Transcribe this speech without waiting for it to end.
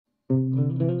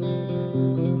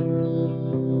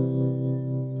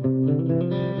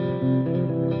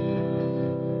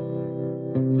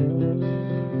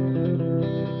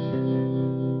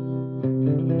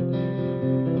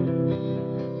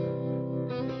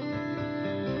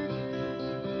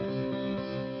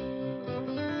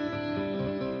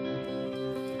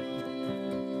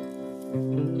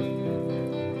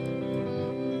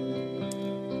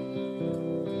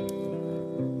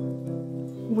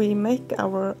We make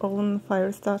our own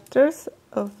fire starters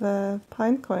of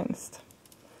pinecones.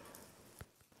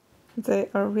 They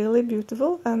are really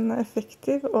beautiful and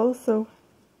effective also.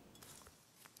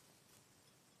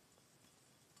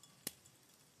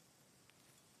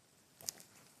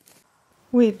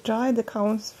 We dry the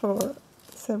cones for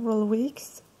several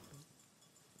weeks.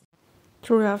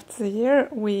 Throughout the year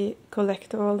we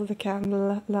collect all the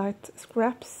candlelight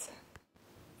scraps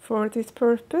for this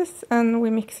purpose, and we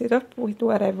mix it up with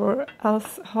whatever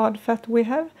else hard fat we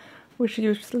have, which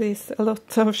usually is a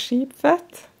lot of sheep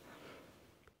fat.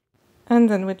 And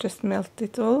then we just melt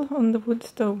it all on the wood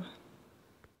stove.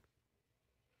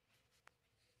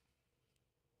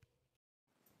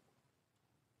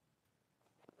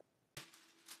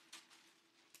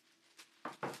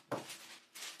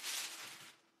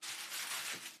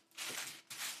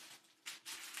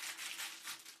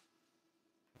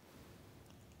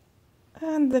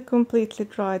 And the completely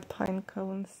dried pine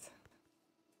cones.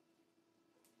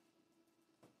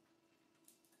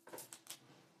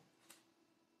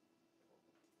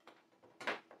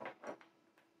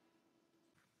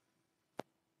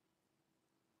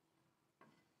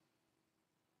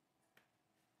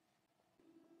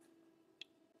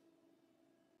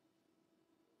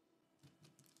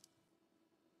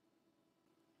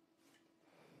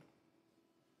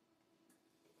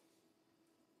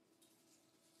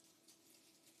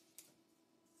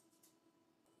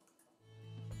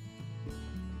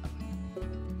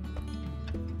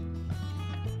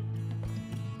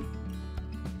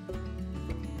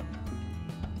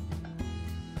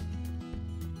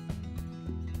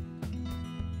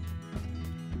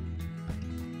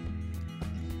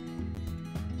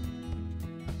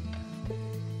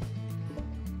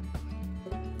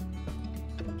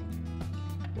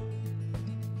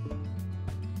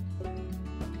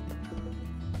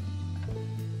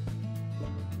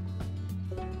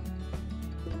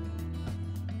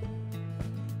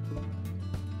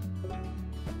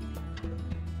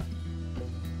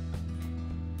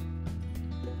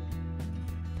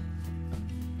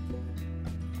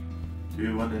 Do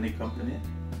you want any company?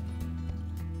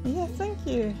 Yeah, thank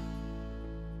you.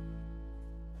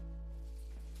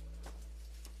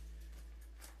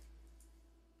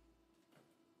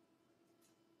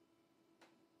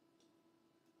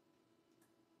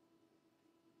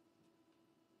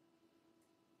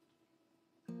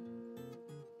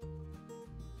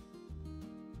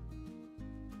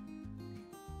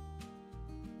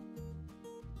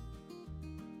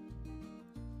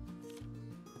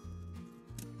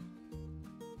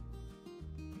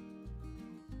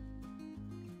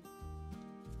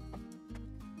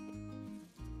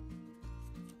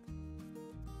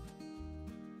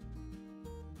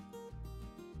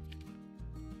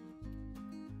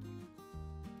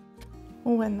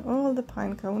 When all the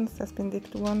pine cones has been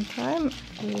dipped one time,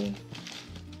 we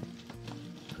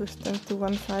push them to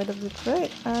one side of the tray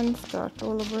and start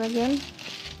all over again.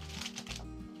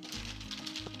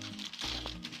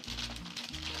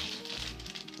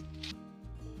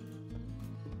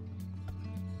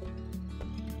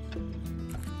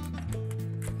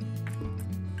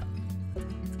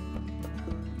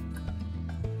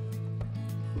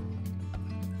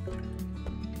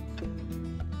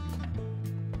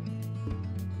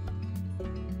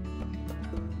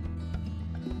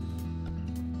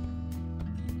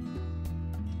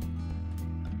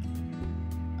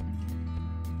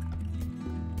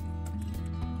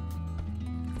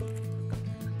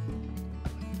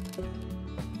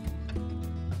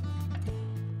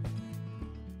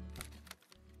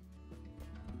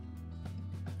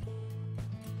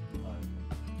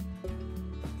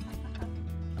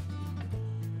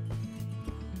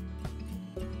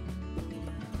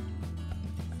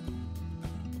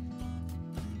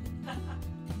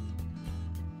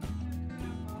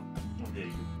 There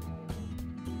you go.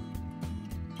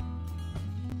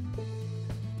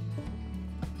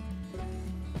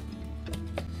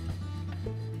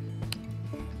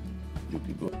 You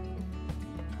people.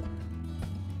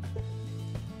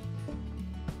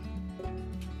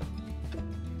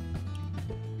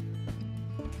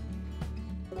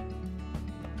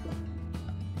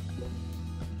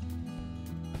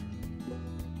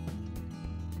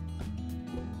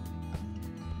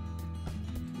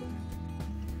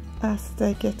 As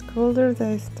they get colder,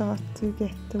 they start to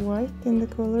get the white in the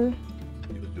color.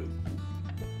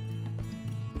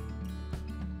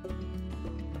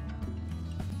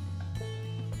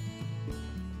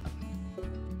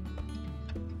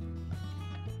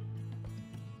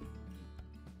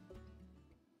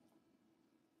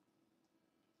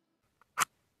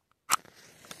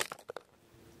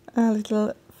 a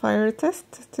little fire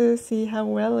test to see how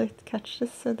well it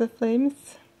catches the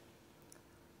flames.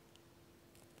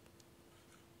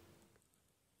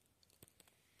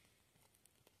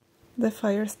 The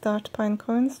fire start pine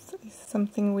cones is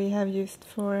something we have used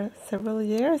for several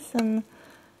years, and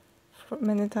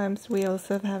many times we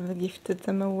also have gifted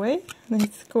them away, and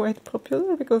it's quite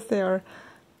popular because they are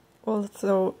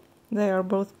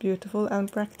both beautiful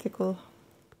and practical.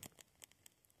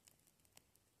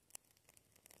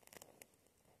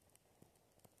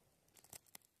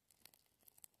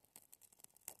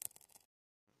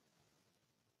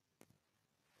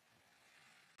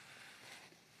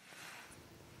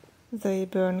 They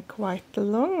burn quite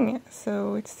long,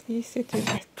 so it's easy to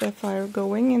get the fire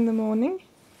going in the morning.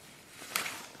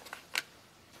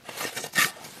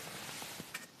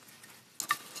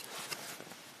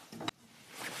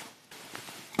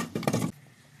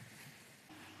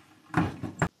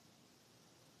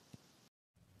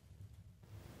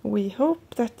 We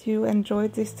hope that you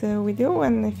enjoyed this video,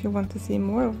 and if you want to see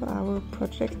more of our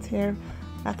project here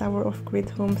at our off-grid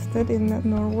homestead in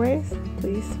Norway,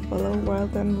 please follow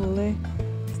Wild and Woolly.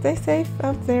 Stay safe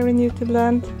out there in YouTube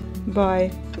land.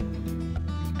 Bye!